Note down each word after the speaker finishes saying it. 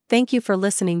Thank you for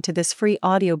listening to this free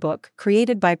audiobook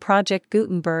created by Project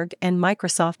Gutenberg and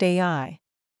Microsoft AI.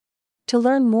 To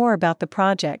learn more about the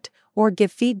project or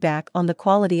give feedback on the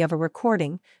quality of a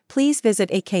recording, please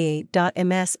visit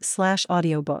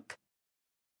aka.ms/audiobook.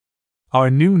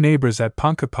 Our New Neighbors at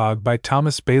Ponkapog by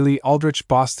Thomas Bailey Aldrich,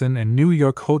 Boston and New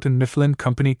York Houghton Mifflin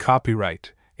Company.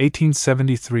 Copyright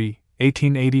 1873,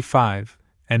 1885,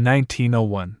 and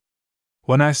 1901.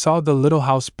 When I saw the little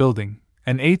house building,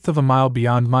 an eighth of a mile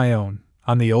beyond my own,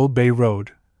 on the Old Bay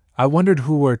Road, I wondered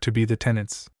who were to be the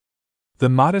tenants. The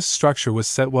modest structure was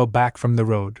set well back from the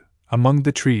road, among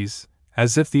the trees,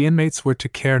 as if the inmates were to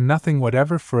care nothing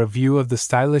whatever for a view of the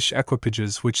stylish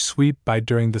equipages which sweep by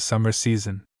during the summer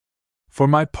season. For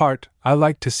my part, I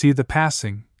like to see the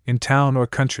passing, in town or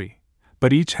country,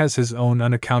 but each has his own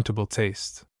unaccountable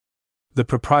taste. The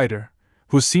proprietor,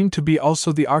 who seemed to be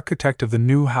also the architect of the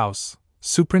new house,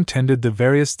 superintended the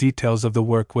various details of the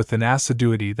work with an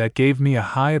assiduity that gave me a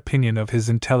high opinion of his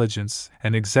intelligence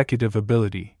and executive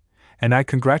ability, and I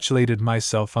congratulated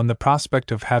myself on the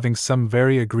prospect of having some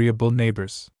very agreeable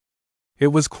neighbors. It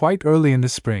was quite early in the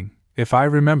spring, if I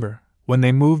remember, when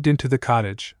they moved into the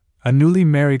cottage, a newly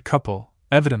married couple,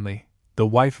 evidently, the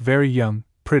wife very young,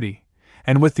 pretty,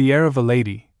 and with the air of a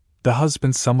lady, the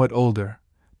husband somewhat older,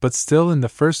 but still in the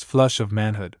first flush of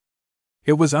manhood.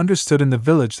 It was understood in the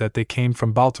village that they came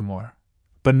from Baltimore,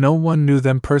 but no one knew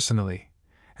them personally,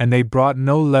 and they brought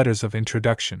no letters of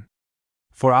introduction.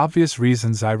 For obvious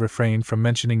reasons I refrained from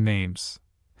mentioning names.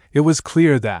 It was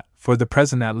clear that, for the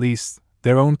present at least,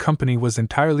 their own company was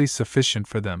entirely sufficient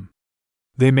for them.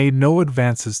 They made no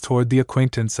advances toward the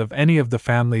acquaintance of any of the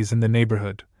families in the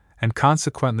neighborhood, and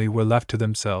consequently were left to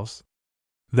themselves.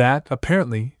 That,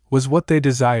 apparently, was what they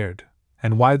desired,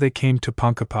 and why they came to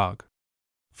Ponkapog.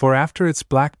 For after its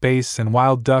black bass and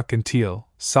wild duck and teal,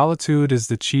 solitude is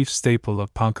the chief staple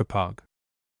of Ponkapog.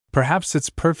 Perhaps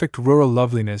its perfect rural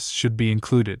loveliness should be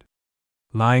included.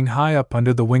 Lying high up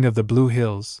under the wing of the blue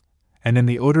hills, and in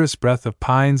the odorous breath of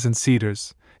pines and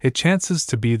cedars, it chances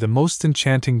to be the most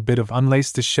enchanting bit of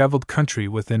unlaced disheveled country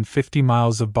within 50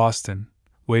 miles of Boston,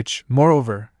 which,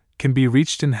 moreover, can be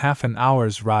reached in half an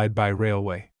hour's ride by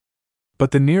railway. But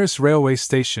the nearest railway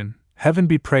station, heaven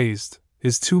be praised,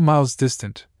 is 2 miles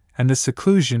distant, and the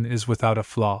seclusion is without a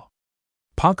flaw.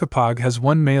 Ponkapog has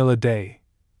 1 mail a day.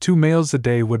 2 mails a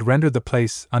day would render the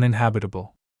place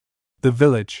uninhabitable. The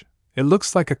village, it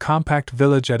looks like a compact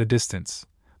village at a distance,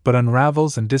 but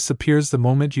unravels and disappears the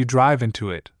moment you drive into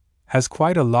it, has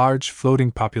quite a large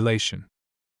floating population.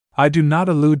 I do not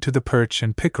allude to the perch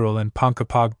and pickerel in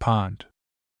Ponkapog Pond.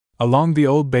 Along the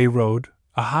Old Bay Road,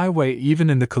 a highway even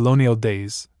in the colonial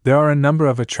days, there are a number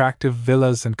of attractive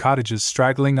villas and cottages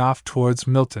straggling off towards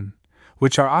Milton,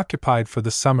 which are occupied for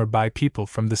the summer by people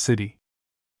from the city.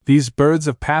 These birds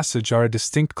of passage are a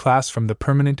distinct class from the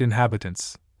permanent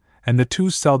inhabitants, and the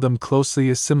two seldom closely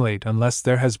assimilate unless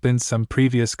there has been some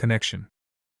previous connection.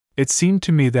 It seemed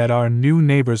to me that our new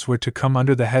neighbors were to come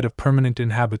under the head of permanent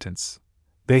inhabitants.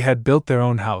 They had built their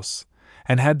own house,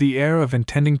 and had the air of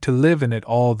intending to live in it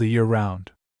all the year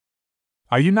round.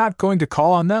 "Are you not going to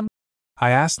call on them?" I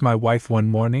asked my wife one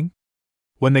morning.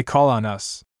 "When they call on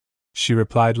us," she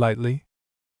replied lightly.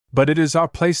 "But it is our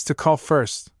place to call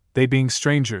first, they being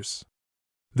strangers."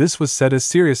 This was said as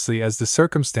seriously as the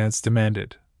circumstance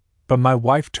demanded, but my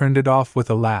wife turned it off with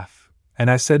a laugh,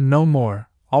 and I said no more,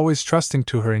 always trusting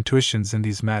to her intuitions in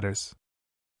these matters.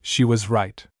 She was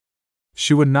right.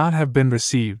 She would not have been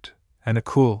received, and a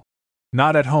cool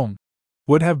 "not at home"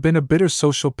 would have been a bitter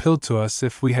social pill to us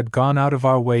if we had gone out of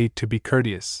our way to be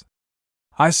courteous.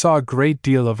 I saw a great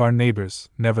deal of our neighbors,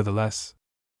 nevertheless.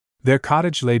 Their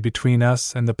cottage lay between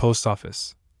us and the post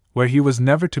office, where he was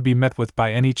never to be met with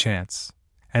by any chance,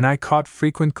 and I caught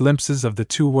frequent glimpses of the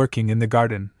two working in the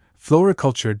garden.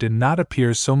 Floriculture did not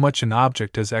appear so much an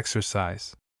object as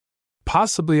exercise.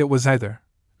 Possibly it was either.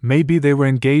 Maybe they were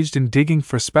engaged in digging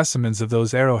for specimens of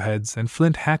those arrowheads and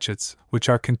flint hatchets which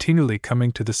are continually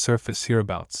coming to the surface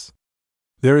hereabouts.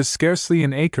 There is scarcely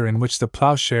an acre in which the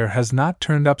plowshare has not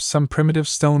turned up some primitive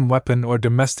stone weapon or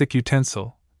domestic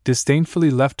utensil, disdainfully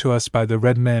left to us by the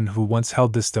red men who once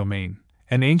held this domain,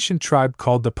 an ancient tribe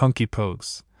called the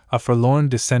Ponkapog, a forlorn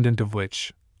descendant of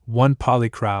which, one Polly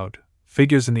Crowd,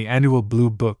 figures in the annual Blue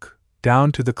Book,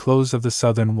 down to the close of the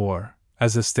Southern War,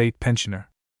 as a state pensioner.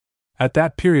 At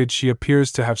that period she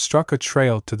appears to have struck a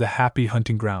trail to the happy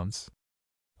hunting grounds.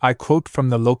 I quote from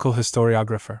the local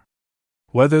historiographer.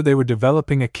 Whether they were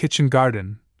developing a kitchen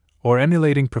garden, or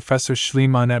emulating Professor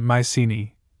Schliemann at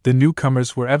Mycenae, the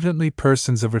newcomers were evidently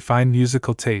persons of refined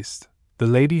musical taste. The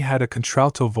lady had a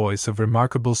contralto voice of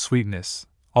remarkable sweetness,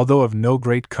 although of no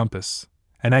great compass,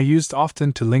 and I used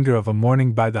often to linger of a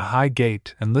morning by the high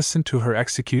gate and listen to her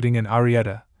executing an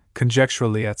arietta,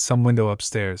 conjecturally at some window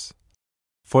upstairs.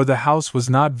 For the house was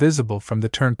not visible from the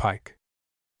turnpike.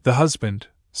 The husband,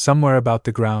 somewhere about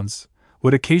the grounds,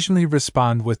 would occasionally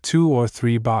respond with 2 or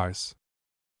 3 bars.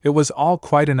 It was all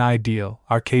quite an ideal,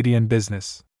 Arcadian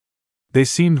business. They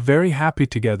seemed very happy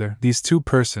together, these two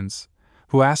persons,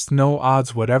 who asked no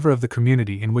odds whatever of the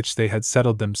community in which they had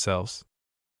settled themselves.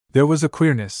 There was a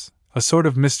queerness, a sort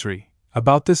of mystery,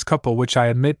 about this couple which I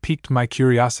admit piqued my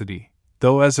curiosity,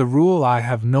 though as a rule I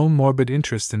have no morbid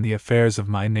interest in the affairs of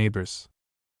my neighbors.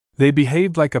 They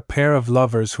behaved like a pair of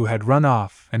lovers who had run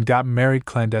off and got married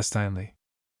clandestinely.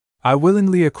 I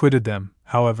willingly acquitted them,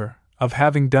 however, of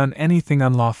having done anything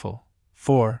unlawful,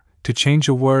 for, to change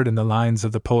a word in the lines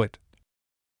of the poet,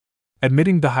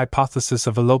 admitting the hypothesis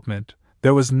of elopement,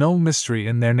 there was no mystery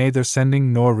in their neither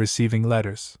sending nor receiving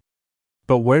letters.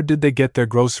 But where did they get their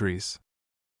groceries?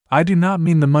 I do not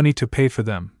mean the money to pay for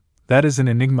them, that is an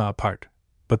enigma apart,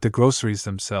 but the groceries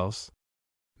themselves.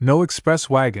 No express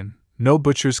wagon, no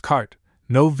butcher's cart,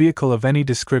 no vehicle of any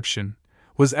description,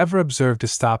 was ever observed to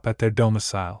stop at their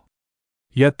domicile.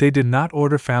 Yet they did not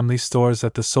order family stores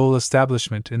at the sole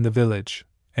establishment in the village,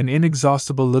 an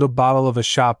inexhaustible little bottle of a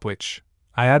shop which,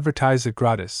 I advertise it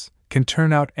gratis, can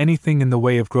turn out anything in the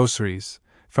way of groceries,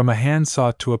 from a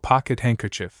handsaw to a pocket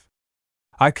handkerchief.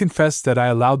 I confess that I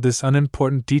allowed this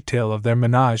unimportant detail of their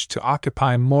menage to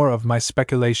occupy more of my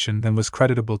speculation than was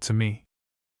creditable to me.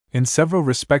 In several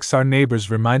respects our neighbors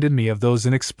reminded me of those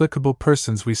inexplicable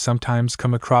persons we sometimes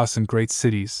come across in great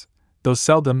cities, though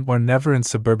seldom or never in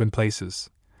suburban places,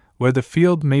 where the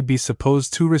field may be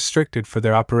supposed too restricted for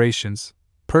their operations,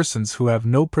 persons who have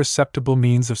no perceptible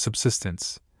means of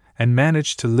subsistence, and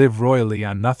manage to live royally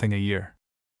on nothing a year.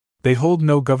 They hold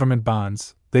no government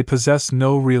bonds, they possess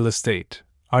no real estate.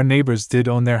 Our neighbors did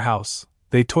own their house,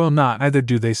 they toil not, neither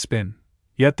do they spin,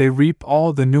 yet they reap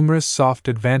all the numerous soft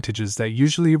advantages that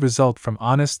usually result from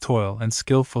honest toil and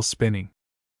skillful spinning.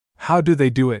 How do they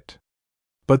do it?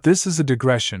 But this is a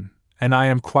digression, and I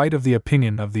am quite of the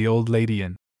opinion of the old lady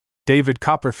in David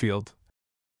Copperfield,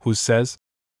 who says,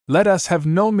 "Let us have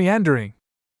no meandering."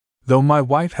 Though my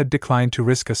wife had declined to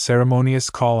risk a ceremonious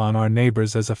call on our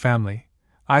neighbors as a family,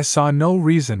 I saw no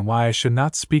reason why I should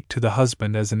not speak to the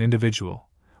husband as an individual,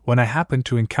 when I happened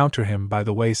to encounter him by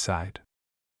the wayside.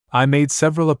 I made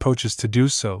several approaches to do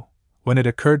so, when it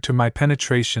occurred to my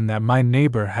penetration that my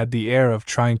neighbor had the air of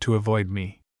trying to avoid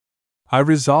me. I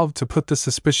resolved to put the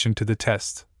suspicion to the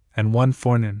test, and one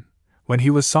forenoon, when he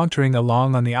was sauntering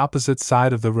along on the opposite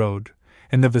side of the road,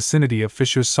 in the vicinity of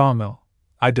Fisher's sawmill,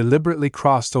 I deliberately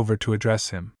crossed over to address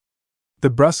him. The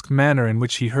brusque manner in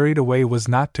which he hurried away was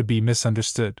not to be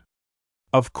misunderstood.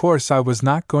 Of course I was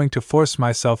not going to force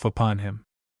myself upon him.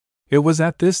 It was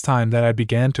at this time that I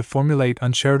began to formulate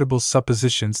uncharitable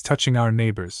suppositions touching our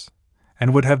neighbors,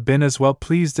 and would have been as well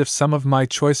pleased if some of my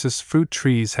choicest fruit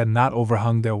trees had not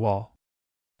overhung their wall.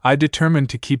 I determined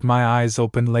to keep my eyes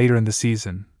open later in the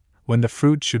season, when the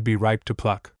fruit should be ripe to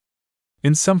pluck.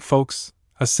 In some folks,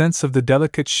 a sense of the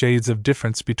delicate shades of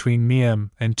difference between meum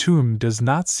and tuum does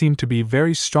not seem to be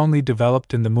very strongly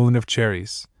developed in the moon of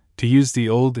cherries, to use the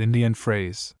old Indian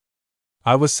phrase.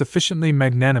 I was sufficiently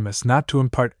magnanimous not to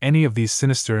impart any of these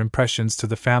sinister impressions to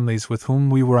the families with whom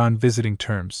we were on visiting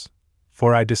terms,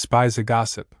 for I despise a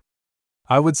gossip.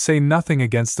 I would say nothing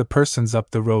against the persons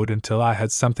up the road until I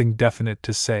had something definite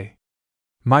to say.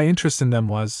 My interest in them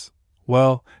was,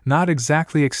 well, not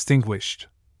exactly extinguished,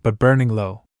 but burning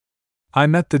low. I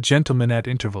met the gentleman at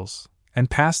intervals, and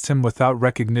passed him without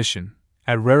recognition.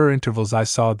 At rarer intervals I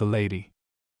saw the lady.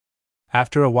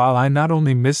 After a while I not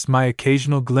only missed my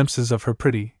occasional glimpses of her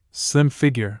pretty, slim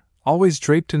figure, always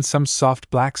draped in some soft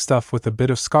black stuff with a bit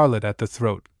of scarlet at the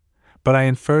throat, but I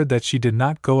inferred that she did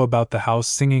not go about the house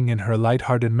singing in her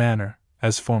light-hearted manner,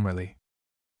 as formerly.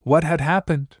 What had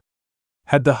happened?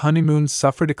 Had the honeymoon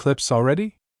suffered eclipse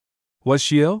already? Was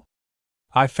she ill?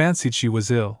 I fancied she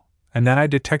was ill, and that I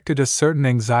detected a certain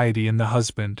anxiety in the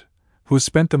husband, who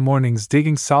spent the mornings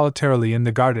digging solitarily in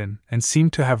the garden and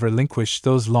seemed to have relinquished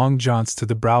those long jaunts to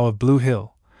the brow of Blue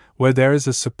Hill, where there is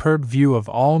a superb view of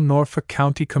all Norfolk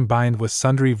County combined with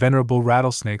sundry venerable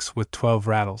rattlesnakes with 12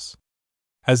 rattles.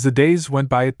 As the days went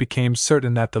by it became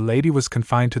certain that the lady was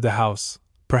confined to the house,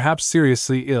 perhaps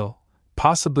seriously ill,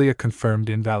 possibly a confirmed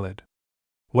invalid.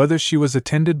 Whether she was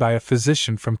attended by a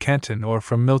physician from Canton or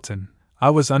from Milton, I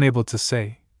was unable to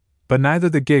say, but neither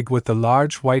the gig with the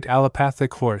large white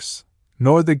allopathic horse,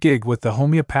 nor the gig with the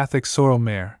homeopathic sorrel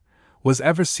mare, was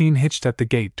ever seen hitched at the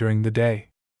gate during the day.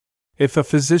 If a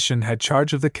physician had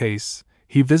charge of the case,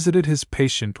 he visited his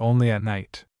patient only at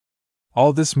night.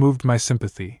 All this moved my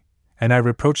sympathy, and I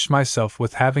reproached myself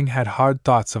with having had hard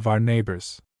thoughts of our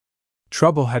neighbors.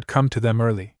 Trouble had come to them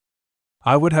early.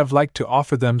 I would have liked to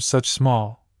offer them such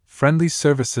small, friendly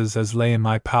services as lay in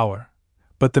my power,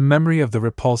 but the memory of the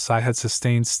repulse I had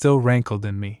sustained still rankled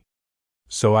in me.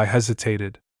 So I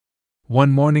hesitated.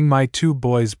 One morning my 2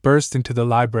 boys burst into the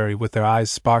library with their eyes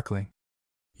sparkling.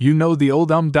 "You know the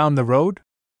old elm down the road?"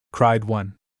 cried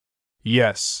one.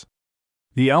 "Yes."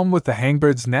 "The elm with the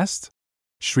hangbird's nest?"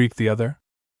 shrieked the other.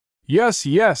 "Yes,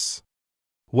 yes."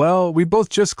 "Well, we both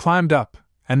just climbed up,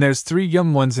 and there's 3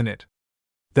 young ones in it."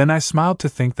 Then I smiled to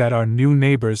think that our new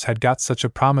neighbors had got such a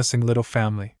promising little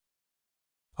family.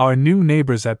 Our New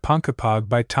Neighbors at Ponkapog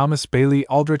by Thomas Bailey,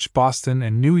 Aldrich, Boston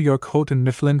and New York Houghton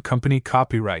Mifflin Company.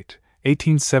 Copyright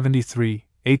 1873,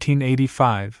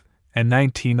 1885, and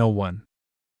 1901.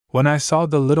 When I saw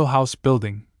the little house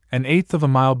building, 1/8 of a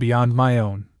mile beyond my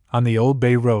own, on the Old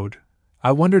Bay Road,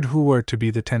 I wondered who were to be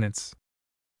the tenants.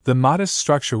 The modest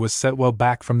structure was set well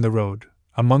back from the road,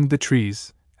 among the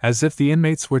trees, as if the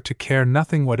inmates were to care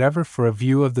nothing whatever for a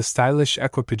view of the stylish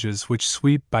equipages which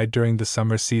sweep by during the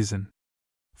summer season.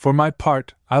 For my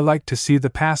part, I like to see the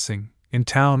passing, in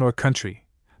town or country,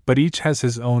 but each has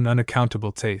his own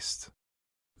unaccountable taste.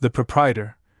 The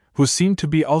proprietor, who seemed to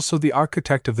be also the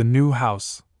architect of the new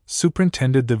house,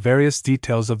 superintended the various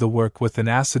details of the work with an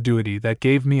assiduity that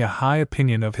gave me a high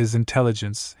opinion of his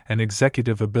intelligence and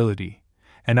executive ability,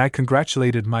 and I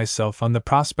congratulated myself on the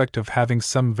prospect of having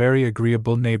some very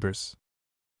agreeable neighbors.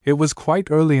 It was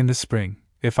quite early in the spring,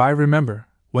 if I remember,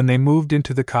 when they moved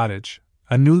into the cottage,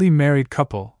 a newly married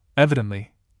couple,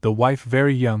 evidently, the wife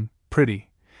very young,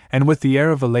 pretty, and with the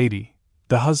air of a lady,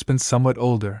 the husband somewhat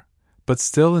older, but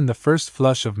still in the first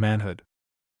flush of manhood.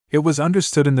 It was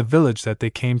understood in the village that they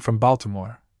came from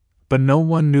Baltimore, but no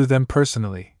one knew them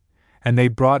personally, and they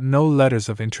brought no letters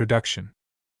of introduction.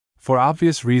 For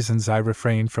obvious reasons I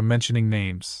refrained from mentioning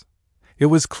names. It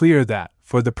was clear that,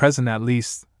 for the present at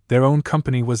least, their own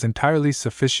company was entirely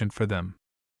sufficient for them.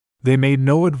 They made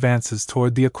no advances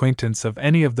toward the acquaintance of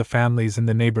any of the families in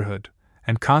the neighborhood,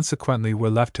 and consequently were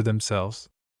left to themselves.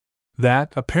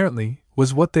 That, apparently,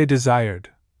 was what they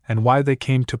desired, and why they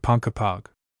came to Ponkapog.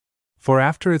 For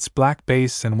after its black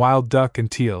bass and wild duck and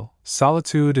teal,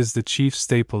 solitude is the chief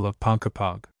staple of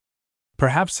Ponkapog.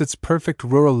 Perhaps its perfect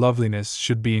rural loveliness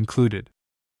should be included.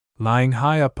 Lying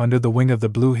high up under the wing of the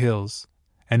blue hills,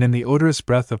 and in the odorous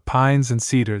breath of pines and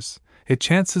cedars, it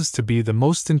chances to be the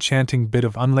most enchanting bit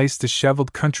of unlaced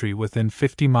disheveled country within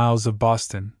 50 miles of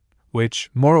Boston, which,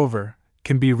 moreover,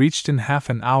 can be reached in half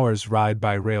an hour's ride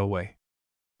by railway.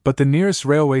 But the nearest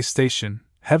railway station,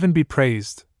 heaven be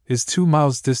praised, is 2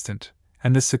 miles distant,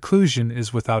 and the seclusion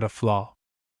is without a flaw.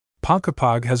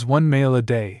 Ponkapog has 1 mail a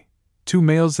day. 2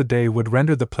 mails a day would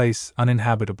render the place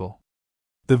uninhabitable.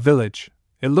 The village,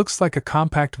 it looks like a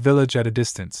compact village at a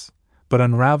distance, but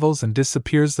unravels and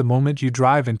disappears the moment you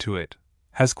drive into it,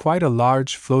 has quite a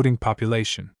large floating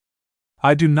population.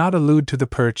 I do not allude to the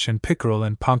perch and pickerel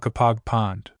and Ponkapog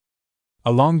Pond.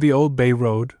 Along the Old Bay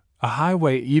Road, a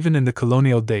highway even in the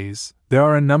colonial days, there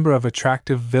are a number of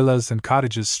attractive villas and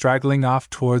cottages straggling off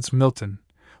towards Milton,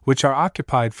 which are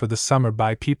occupied for the summer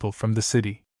by people from the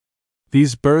city.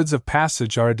 These birds of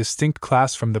passage are a distinct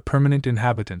class from the permanent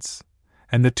inhabitants,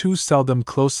 and the two seldom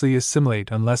closely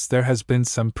assimilate unless there has been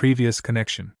some previous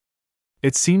connection.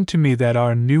 It seemed to me that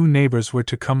our new neighbors were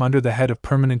to come under the head of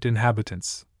permanent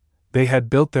inhabitants. They had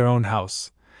built their own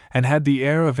house, and had the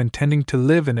air of intending to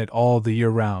live in it all the year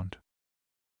round.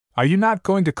 "Are you not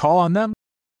going to call on them?"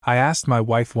 I asked my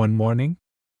wife one morning.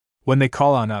 "When they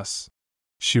call on us,"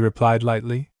 she replied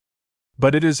lightly.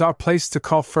 "But it is our place to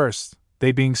call first,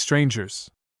 they being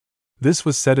strangers." This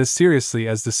was said as seriously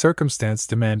as the circumstance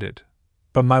demanded,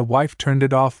 but my wife turned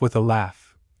it off with a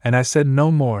laugh, and I said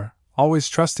no more, always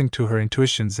trusting to her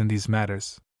intuitions in these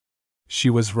matters. She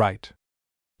was right.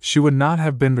 She would not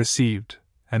have been received,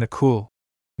 and a cool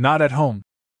 "not at home"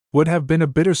 would have been a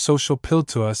bitter social pill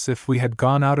to us if we had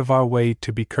gone out of our way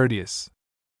to be courteous.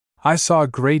 I saw a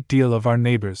great deal of our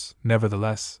neighbors,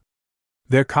 nevertheless.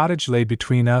 Their cottage lay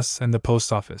between us and the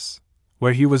post office,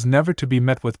 where he was never to be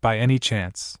met with by any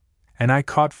chance, and I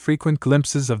caught frequent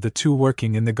glimpses of the two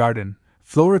working in the garden.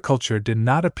 Floriculture did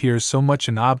not appear so much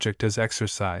an object as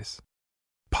exercise.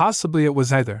 Possibly it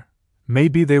was either.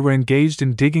 Maybe they were engaged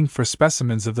in digging for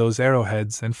specimens of those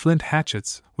arrowheads and flint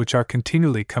hatchets which are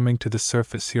continually coming to the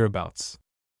surface hereabouts.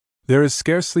 There is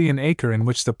scarcely an acre in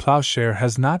which the plowshare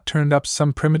has not turned up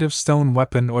some primitive stone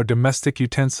weapon or domestic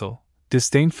utensil,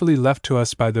 disdainfully left to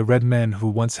us by the red men who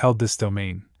once held this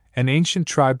domain, an ancient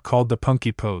tribe called the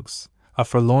Punkypogs, a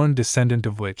forlorn descendant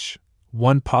of which,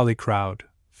 one Polycrowd,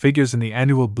 figures in the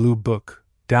annual Blue Book,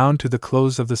 down to the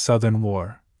close of the Southern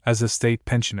War, as a state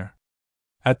pensioner.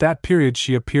 At that period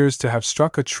she appears to have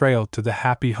struck a trail to the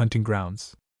happy hunting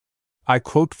grounds. I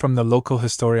quote from the local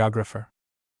historiographer.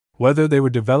 Whether they were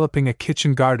developing a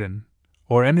kitchen garden,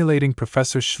 or emulating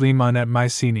Professor Schliemann at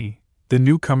Mycenae, the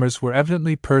newcomers were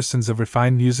evidently persons of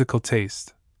refined musical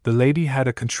taste. The lady had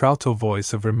a contralto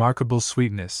voice of remarkable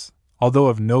sweetness, although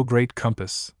of no great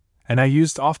compass, and I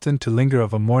used often to linger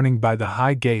of a morning by the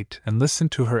high gate and listen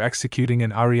to her executing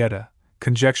an arietta,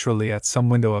 conjecturally at some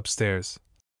window upstairs.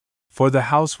 For the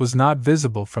house was not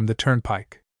visible from the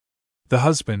turnpike. The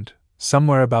husband,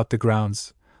 somewhere about the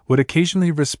grounds, would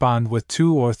occasionally respond with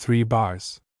 2 or 3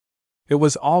 bars. It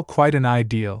was all quite an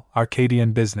ideal,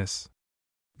 Arcadian business.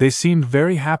 They seemed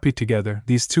very happy together,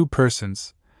 these two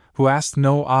persons, who asked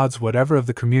no odds whatever of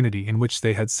the community in which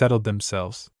they had settled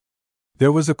themselves.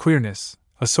 There was a queerness,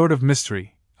 a sort of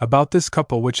mystery, about this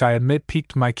couple which I admit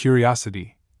piqued my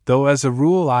curiosity, though as a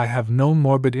rule I have no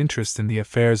morbid interest in the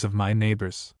affairs of my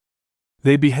neighbors.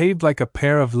 They behaved like a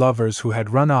pair of lovers who had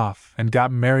run off and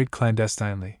got married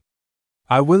clandestinely.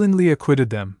 I willingly acquitted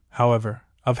them, however,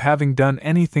 of having done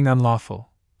anything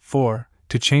unlawful, for,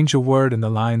 to change a word in the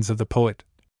lines of the poet,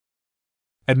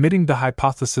 admitting the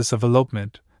hypothesis of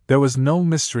elopement, there was no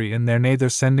mystery in their neither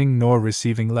sending nor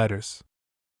receiving letters.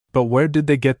 But where did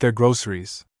they get their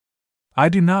groceries? I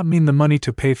do not mean the money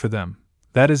to pay for them,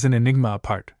 that is an enigma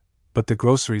apart, but the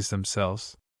groceries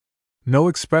themselves. No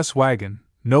express wagon,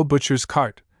 no butcher's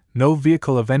cart, no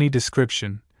vehicle of any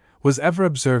description, was ever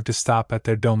observed to stop at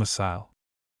their domicile.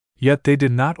 Yet they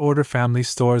did not order family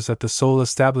stores at the sole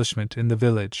establishment in the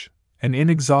village, an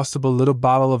inexhaustible little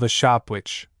bottle of a shop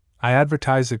which, I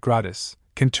advertise it gratis,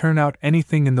 can turn out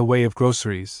anything in the way of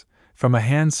groceries, from a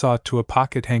handsaw to a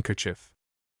pocket handkerchief.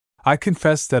 I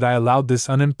confess that I allowed this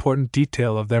unimportant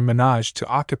detail of their menage to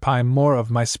occupy more of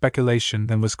my speculation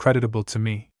than was creditable to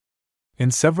me.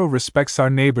 In several respects our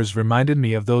neighbors reminded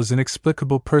me of those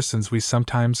inexplicable persons we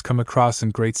sometimes come across in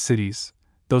great cities,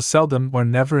 though seldom or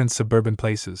never in suburban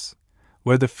places,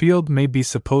 where the field may be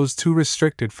supposed too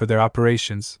restricted for their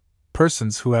operations,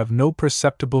 persons who have no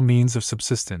perceptible means of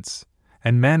subsistence,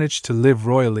 and manage to live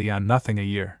royally on nothing a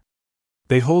year.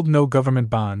 They hold no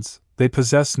government bonds, they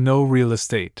possess no real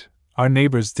estate. Our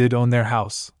neighbors did own their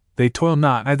house, they toil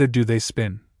not, neither do they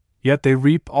spin. Yet they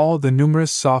reap all the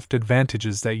numerous soft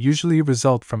advantages that usually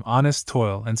result from honest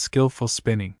toil and skillful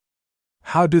spinning.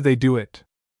 How do they do it?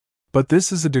 But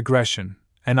this is a digression,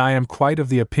 and I am quite of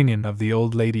the opinion of the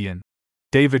old lady in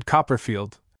David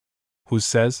Copperfield, who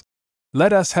says,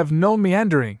 "Let us have no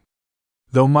meandering."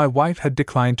 Though my wife had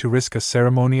declined to risk a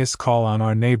ceremonious call on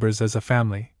our neighbors as a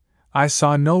family, I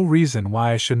saw no reason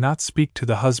why I should not speak to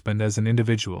the husband as an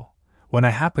individual, when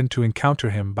I happened to encounter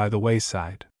him by the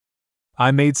wayside.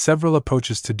 I made several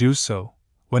approaches to do so,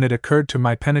 when it occurred to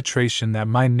my penetration that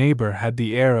my neighbor had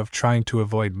the air of trying to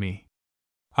avoid me.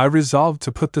 I resolved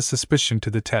to put the suspicion to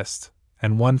the test,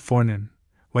 and one forenoon,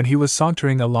 when he was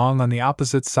sauntering along on the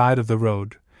opposite side of the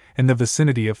road, in the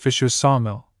vicinity of Fisher's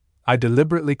sawmill, I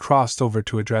deliberately crossed over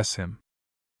to address him.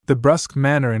 The brusque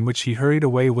manner in which he hurried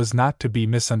away was not to be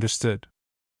misunderstood.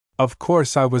 Of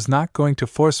course I was not going to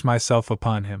force myself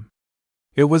upon him.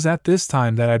 It was at this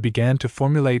time that I began to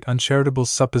formulate uncharitable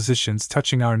suppositions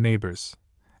touching our neighbors,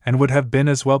 and would have been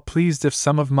as well pleased if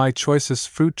some of my choicest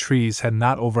fruit trees had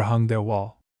not overhung their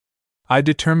wall. I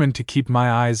determined to keep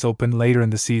my eyes open later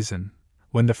in the season,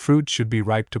 when the fruit should be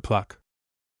ripe to pluck.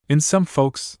 In some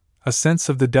folks, a sense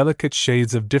of the delicate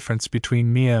shades of difference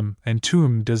between meum and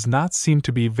tuum does not seem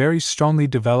to be very strongly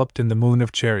developed in the moon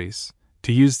of cherries,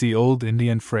 to use the old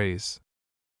Indian phrase.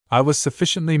 I was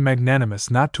sufficiently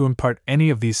magnanimous not to impart any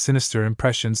of these sinister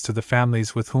impressions to the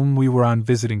families with whom we were on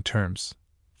visiting terms,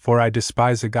 for I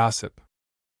despise a gossip.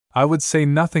 I would say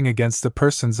nothing against the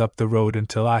persons up the road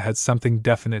until I had something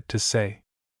definite to say.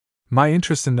 My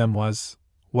interest in them was,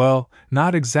 well,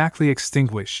 not exactly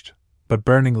extinguished, but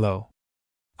burning low.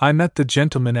 I met the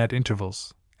gentleman at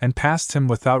intervals, and passed him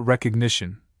without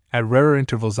recognition. At rarer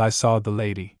intervals I saw the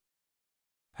lady.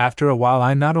 After a while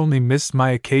I not only missed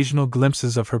my occasional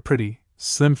glimpses of her pretty,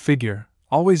 slim figure,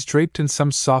 always draped in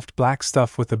some soft black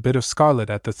stuff with a bit of scarlet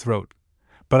at the throat,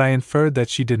 but I inferred that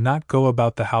she did not go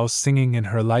about the house singing in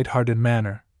her light-hearted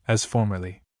manner, as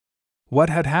formerly. What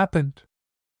had happened?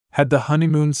 Had the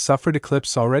honeymoon suffered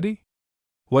eclipse already?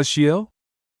 Was she ill?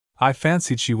 I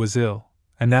fancied she was ill,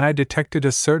 and then I detected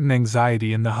a certain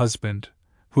anxiety in the husband,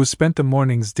 who spent the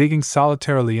mornings digging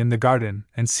solitarily in the garden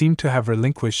and seemed to have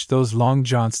relinquished those long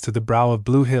jaunts to the brow of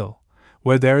Blue Hill,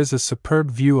 where there is a superb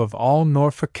view of all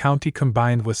Norfolk County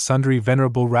combined with sundry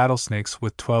venerable rattlesnakes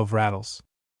with 12 rattles.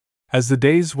 As the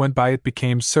days went by, it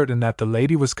became certain that the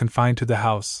lady was confined to the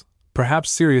house,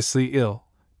 perhaps seriously ill,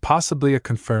 possibly a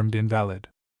confirmed invalid.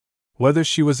 Whether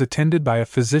she was attended by a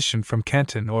physician from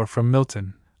Canton or from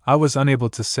Milton, I was unable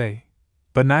to say,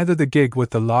 but neither the gig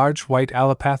with the large white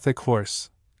allopathic horse,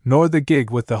 nor the gig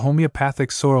with the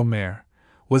homeopathic sorrel mare,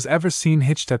 was ever seen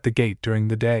hitched at the gate during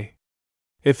the day.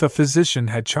 If a physician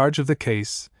had charge of the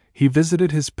case, he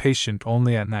visited his patient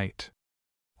only at night.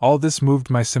 All this moved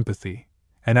my sympathy,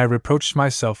 and I reproached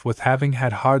myself with having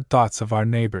had hard thoughts of our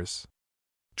neighbors.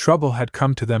 Trouble had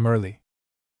come to them early.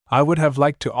 I would have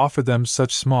liked to offer them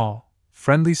such small,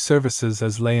 friendly services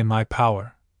as lay in my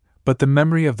power, but the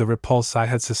memory of the repulse I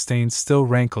had sustained still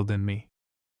rankled in me.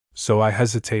 So I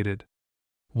hesitated.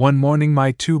 One morning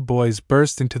my 2 boys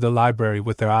burst into the library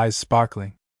with their eyes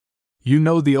sparkling. "You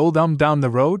know the old elm down the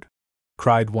road?"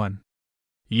 cried one.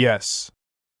 "Yes."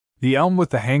 "The elm with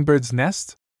the hangbird's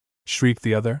nest?" shrieked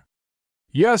the other.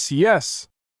 "Yes, yes."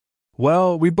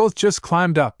 "Well, we both just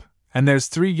climbed up, and there's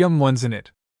 3 young ones in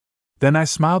it." Then I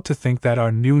smiled to think that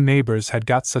our new neighbors had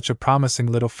got such a promising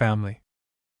little family.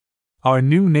 Our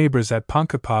New Neighbors at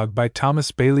Ponkapog by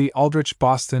Thomas Bailey Aldrich,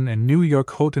 Boston and New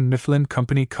York Houghton Mifflin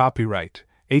Company. Copyright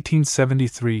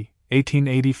 1873,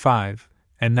 1885,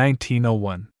 and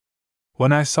 1901.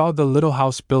 When I saw the little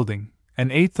house building,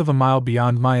 1/8 of a mile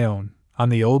beyond my own, on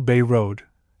the Old Bay Road,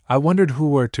 I wondered who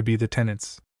were to be the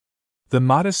tenants. The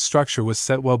modest structure was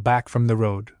set well back from the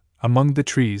road, among the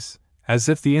trees, as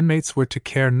if the inmates were to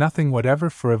care nothing whatever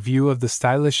for a view of the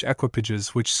stylish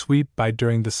equipages which sweep by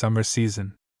during the summer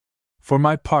season. For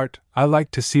my part, I like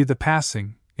to see the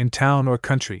passing, in town or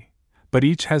country, but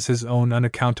each has his own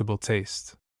unaccountable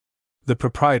taste. The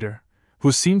proprietor,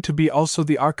 who seemed to be also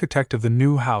the architect of the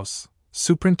new house,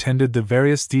 superintended the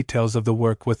various details of the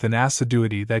work with an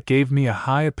assiduity that gave me a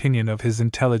high opinion of his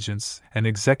intelligence and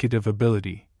executive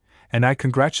ability, and I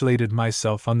congratulated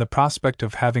myself on the prospect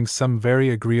of having some very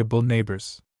agreeable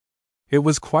neighbors. It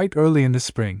was quite early in the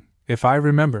spring, if I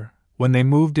remember, when they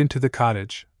moved into the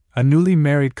cottage, a newly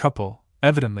married couple,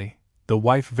 evidently, the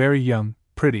wife very young,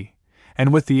 pretty,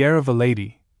 and with the air of a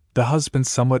lady, the husband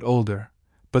somewhat older,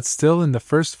 but still in the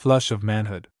first flush of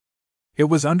manhood. It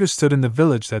was understood in the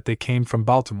village that they came from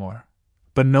Baltimore,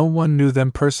 but no one knew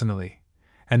them personally,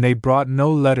 and they brought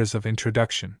no letters of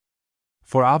introduction.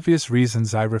 For obvious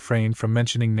reasons I refrained from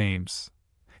mentioning names.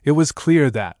 It was clear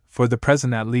that, for the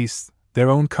present at least, their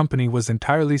own company was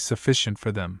entirely sufficient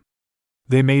for them.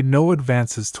 They made no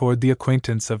advances toward the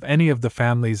acquaintance of any of the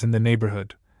families in the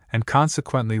neighborhood, and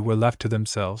consequently were left to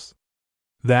themselves.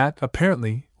 That,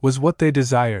 apparently, was what they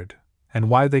desired, and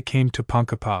why they came to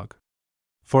Ponkapog.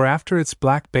 For after its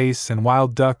black bass and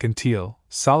wild duck and teal,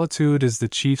 solitude is the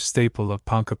chief staple of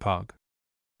Ponkapog.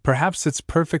 Perhaps its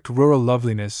perfect rural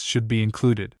loveliness should be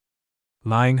included.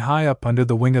 Lying high up under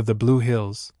the wing of the blue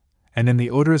hills, and in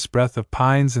the odorous breath of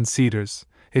pines and cedars,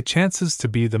 it chances to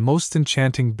be the most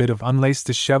enchanting bit of unlaced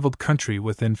disheveled country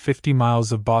within 50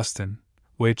 miles of Boston,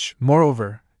 which,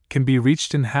 moreover, can be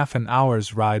reached in half an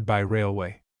hour's ride by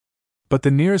railway. But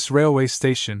the nearest railway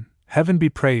station, heaven be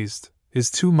praised,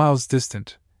 is 2 miles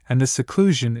distant, and the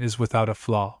seclusion is without a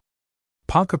flaw.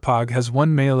 Ponkapog has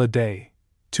 1 mail a day.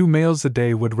 2 mails a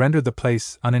day would render the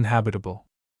place uninhabitable.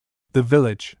 The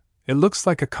village, it looks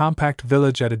like a compact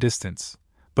village at a distance,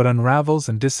 but unravels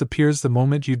and disappears the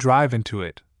moment you drive into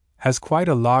it, has quite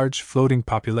a large floating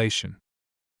population.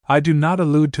 I do not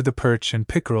allude to the perch and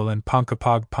pickerel and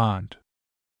Ponkapog Pond.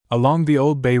 Along the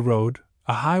Old Bay Road,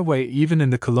 a highway even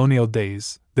in the colonial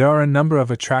days, there are a number of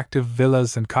attractive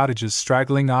villas and cottages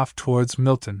straggling off towards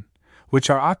Milton, which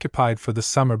are occupied for the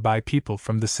summer by people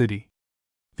from the city.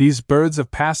 These birds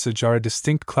of passage are a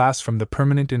distinct class from the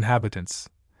permanent inhabitants,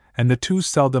 and the two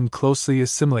seldom closely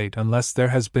assimilate unless there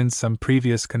has been some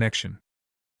previous connection.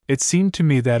 It seemed to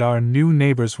me that our new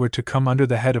neighbors were to come under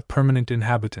the head of permanent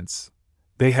inhabitants.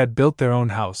 They had built their own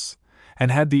house,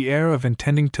 and had the air of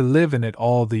intending to live in it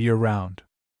all the year round.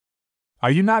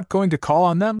 "Are you not going to call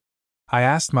on them?" I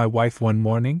asked my wife one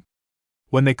morning.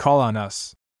 "When they call on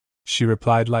us," she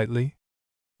replied lightly.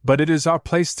 "But it is our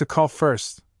place to call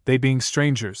first, they being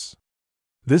strangers."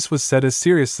 This was said as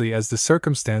seriously as the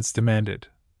circumstance demanded,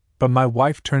 but my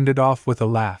wife turned it off with a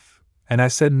laugh, and I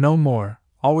said no more,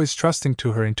 always trusting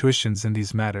to her intuitions in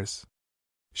these matters.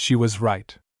 She was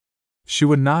right. She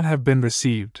would not have been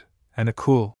received, and a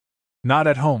cool "not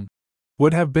at home"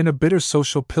 would have been a bitter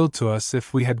social pill to us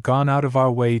if we had gone out of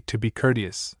our way to be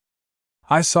courteous.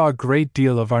 I saw a great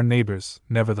deal of our neighbors,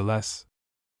 nevertheless.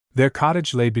 Their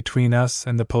cottage lay between us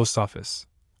and the post office,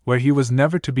 where he was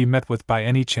never to be met with by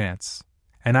any chance,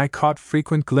 and I caught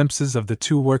frequent glimpses of the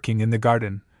two working in the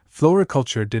garden,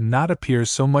 floriculture did not appear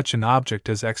so much an object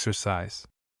as exercise.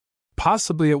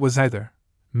 Possibly it was either.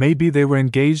 Maybe they were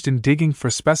engaged in digging for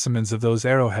specimens of those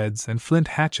arrowheads and flint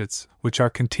hatchets which are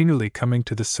continually coming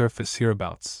to the surface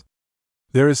hereabouts.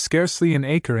 There is scarcely an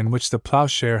acre in which the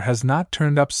plowshare has not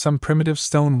turned up some primitive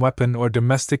stone weapon or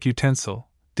domestic utensil,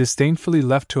 disdainfully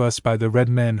left to us by the red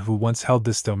men who once held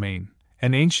this domain,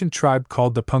 an ancient tribe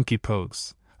called the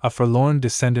Punkypogs, a forlorn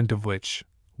descendant of which,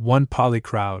 one Polly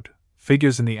Crowd,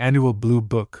 figures in the annual Blue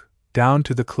Book, down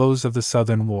to the close of the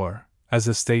Southern War, as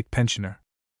a state pensioner.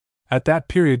 At that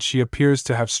period she appears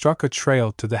to have struck a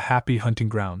trail to the happy hunting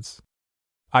grounds.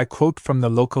 I quote from the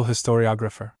local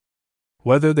historiographer.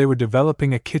 Whether they were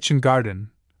developing a kitchen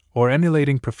garden, or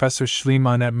emulating Professor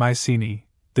Schliemann at Mycenae,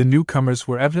 the newcomers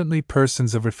were evidently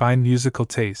persons of refined musical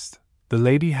taste. The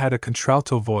lady had a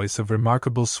contralto voice of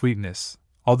remarkable sweetness,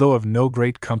 although of no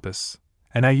great compass,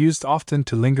 and I used often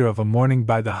to linger of a morning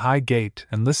by the high gate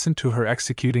and listen to her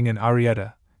executing an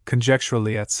arietta,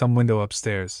 conjecturally at some window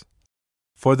upstairs.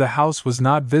 For the house was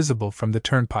not visible from the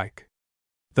turnpike.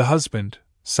 The husband,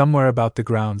 somewhere about the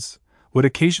grounds, would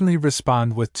occasionally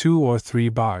respond with 2 or 3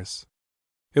 bars.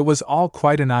 It was all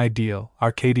quite an ideal,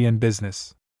 Arcadian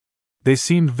business. They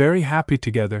seemed very happy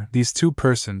together, these two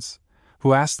persons,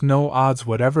 who asked no odds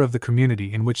whatever of the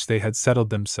community in which they had settled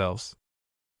themselves.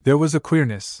 There was a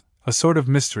queerness, a sort of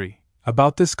mystery,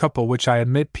 about this couple which I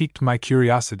admit piqued my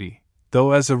curiosity,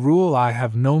 though as a rule I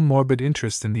have no morbid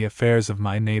interest in the affairs of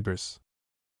my neighbors.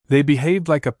 They behaved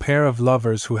like a pair of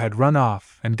lovers who had run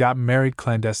off and got married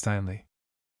clandestinely.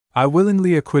 I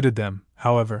willingly acquitted them,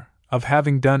 however, of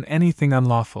having done anything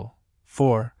unlawful,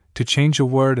 for, to change a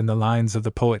word in the lines of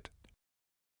the poet,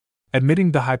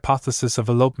 admitting the hypothesis of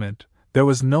elopement, there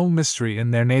was no mystery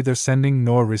in their neither sending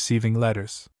nor receiving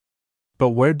letters. But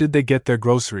where did they get their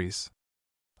groceries?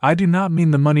 I do not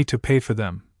mean the money to pay for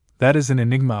them, that is an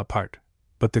enigma apart,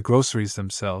 but the groceries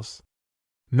themselves.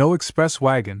 No express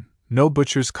wagon, no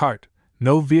butcher's cart,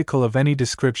 no vehicle of any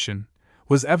description,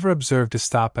 was ever observed to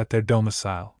stop at their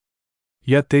domicile.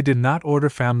 Yet they did not order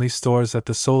family stores at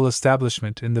the sole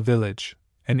establishment in the village,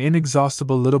 an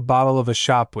inexhaustible little bottle of a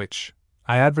shop which,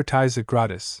 I advertise it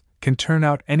gratis, can turn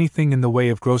out anything in the way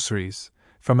of groceries,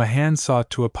 from a handsaw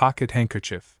to a pocket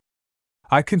handkerchief.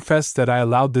 I confess that I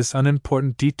allowed this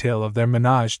unimportant detail of their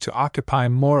menage to occupy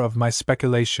more of my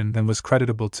speculation than was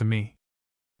creditable to me.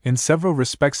 In several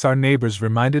respects our neighbors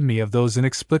reminded me of those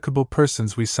inexplicable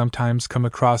persons we sometimes come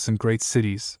across in great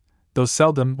cities, though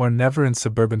seldom or never in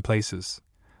suburban places,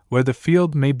 where the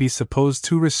field may be supposed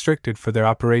too restricted for their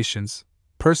operations,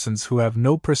 persons who have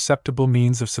no perceptible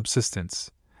means of subsistence,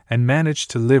 and manage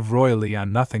to live royally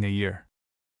on nothing a year.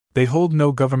 They hold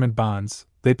no government bonds,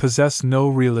 they possess no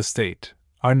real estate.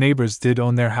 Our neighbors did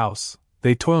own their house,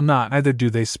 they toil not, neither do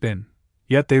they spin,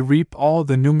 yet they reap all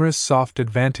the numerous soft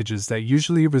advantages that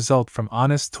usually result from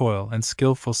honest toil and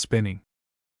skillful spinning.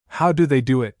 How do they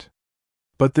do it?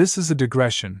 But this is a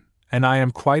digression, and I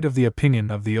am quite of the opinion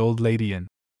of the old lady in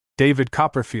David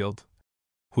Copperfield,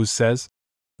 who says,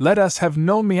 "Let us have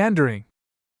no meandering."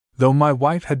 Though my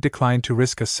wife had declined to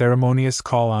risk a ceremonious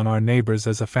call on our neighbors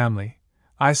as a family,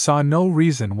 I saw no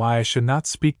reason why I should not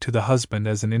speak to the husband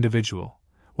as an individual,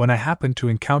 when I happened to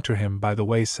encounter him by the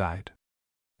wayside.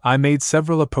 I made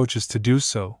several approaches to do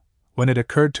so, when it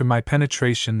occurred to my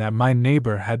penetration that my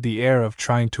neighbor had the air of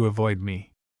trying to avoid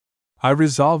me. I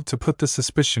resolved to put the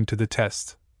suspicion to the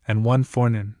test, and one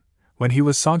forenoon, when he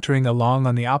was sauntering along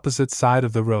on the opposite side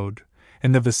of the road,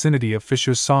 in the vicinity of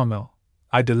Fisher's sawmill,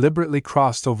 I deliberately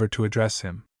crossed over to address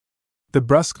him. The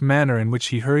brusque manner in which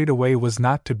he hurried away was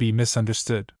not to be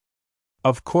misunderstood.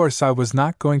 Of course I was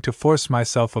not going to force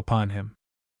myself upon him.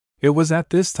 It was at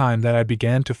this time that I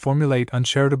began to formulate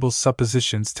uncharitable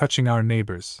suppositions touching our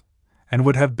neighbors, and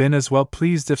would have been as well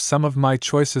pleased if some of my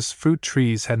choicest fruit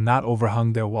trees had not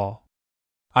overhung their wall.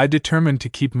 I determined to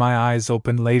keep my eyes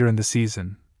open later in the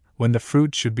season, when the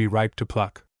fruit should be ripe to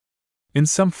pluck. In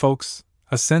some folks,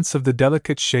 a sense of the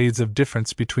delicate shades of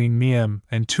difference between meum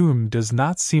and tuum does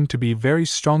not seem to be very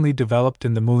strongly developed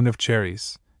in the moon of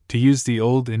cherries, to use the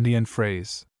old Indian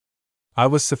phrase. I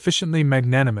was sufficiently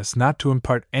magnanimous not to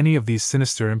impart any of these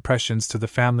sinister impressions to the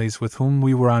families with whom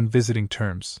we were on visiting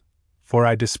terms, for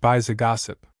I despise a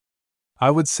gossip.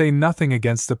 I would say nothing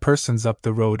against the persons up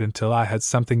the road until I had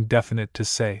something definite to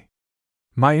say.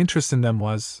 My interest in them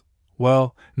was,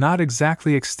 well, not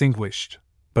exactly extinguished,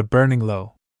 but burning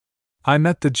low. I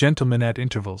met the gentleman at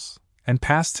intervals, and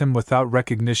passed him without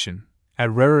recognition.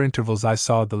 At rarer intervals I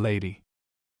saw the lady.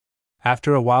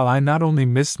 After a while I not only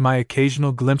missed my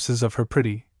occasional glimpses of her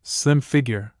pretty, slim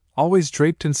figure, always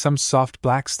draped in some soft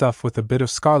black stuff with a bit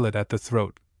of scarlet at the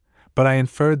throat, but I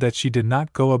inferred that she did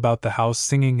not go about the house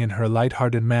singing in her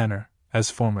light-hearted manner, as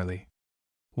formerly.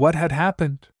 What had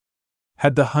happened?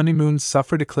 Had the honeymoon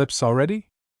suffered eclipse already?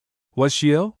 Was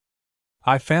she ill?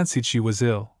 I fancied she was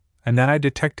ill, and that I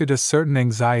detected a certain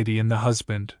anxiety in the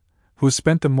husband, who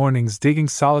spent the mornings digging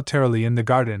solitarily in the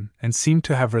garden and seemed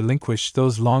to have relinquished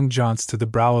those long jaunts to the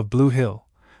brow of Blue Hill,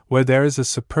 where there is a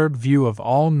superb view of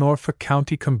all Norfolk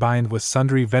County combined with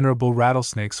sundry venerable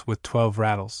rattlesnakes with 12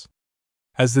 rattles.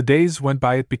 As the days went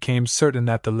by, it became certain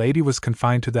that the lady was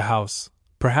confined to the house,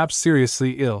 perhaps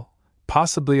seriously ill,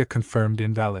 possibly a confirmed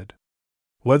invalid.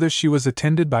 Whether she was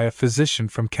attended by a physician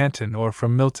from Canton or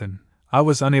from Milton, I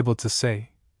was unable to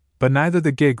say, but neither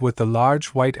the gig with the large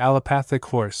white allopathic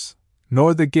horse,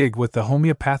 nor the gig with the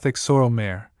homeopathic sorrel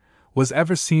mare, was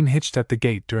ever seen hitched at the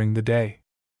gate during the day.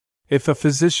 If a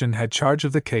physician had charge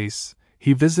of the case,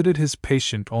 he visited his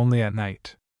patient only at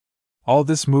night. All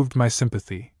this moved my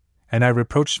sympathy, and I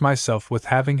reproached myself with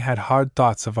having had hard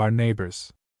thoughts of our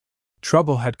neighbors.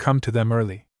 Trouble had come to them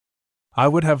early. I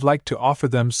would have liked to offer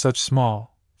them such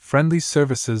small, friendly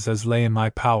services as lay in my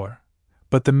power,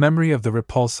 but the memory of the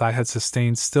repulse I had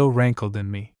sustained still rankled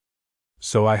in me.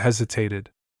 So I hesitated.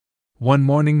 One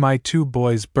morning my 2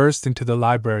 boys burst into the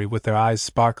library with their eyes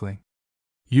sparkling.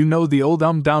 "You know the old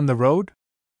elm down the road?"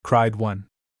 cried one.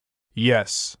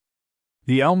 "Yes."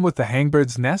 "The elm with the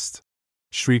hangbird's nest?"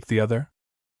 shrieked the other.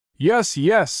 "Yes,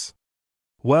 yes."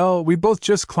 "Well, we both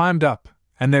just climbed up,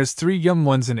 and there's 3 young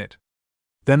ones in it."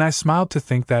 Then I smiled to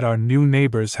think that our new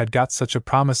neighbors had got such a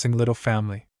promising little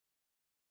family.